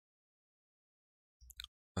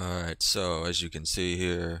Alright, so as you can see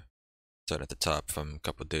here, start at the top from a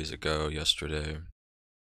couple days ago, yesterday,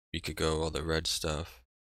 week ago, all the red stuff,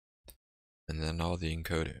 and then all the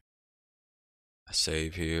encoding. I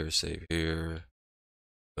save here.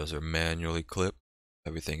 Those are manually clipped.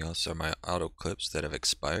 Everything else are my auto clips that have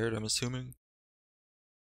expired, I'm assuming.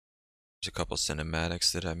 There's a couple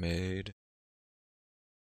cinematics that I made.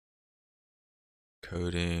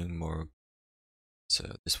 Coding, more.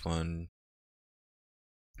 So this one,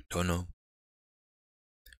 don't know.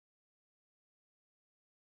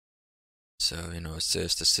 So,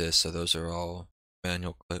 assist, so those are all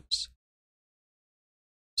manual clips.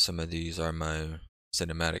 Some of these are my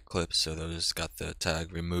cinematic clips, so those got the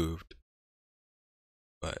tag removed.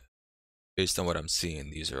 But based on what I'm seeing,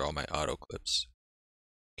 these are all my auto clips.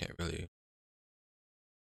 Can't really.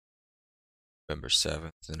 November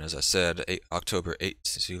 7th, and as I said, October 8th.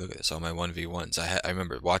 See, look at this, all my 1v1s. I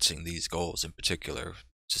remember watching these goals in particular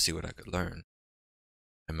to see what I could learn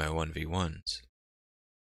in my 1v1s.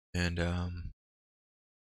 And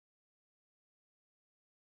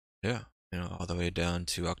yeah, all the way down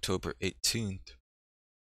to October 18th.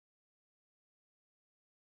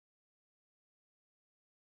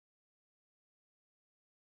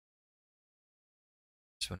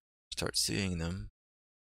 So when I start seeing them,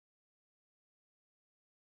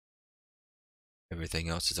 everything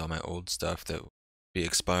else is all my old stuff that will be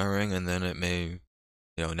expiring, and then it may,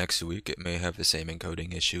 next week it may have the same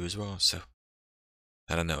encoding issue as well. So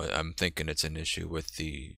I don't know. I'm thinking it's an issue with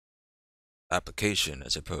the application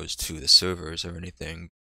as opposed to the servers or anything,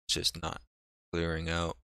 just not clearing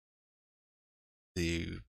out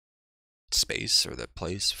the space or the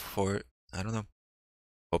place for it. I don't know.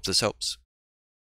 Hope this helps.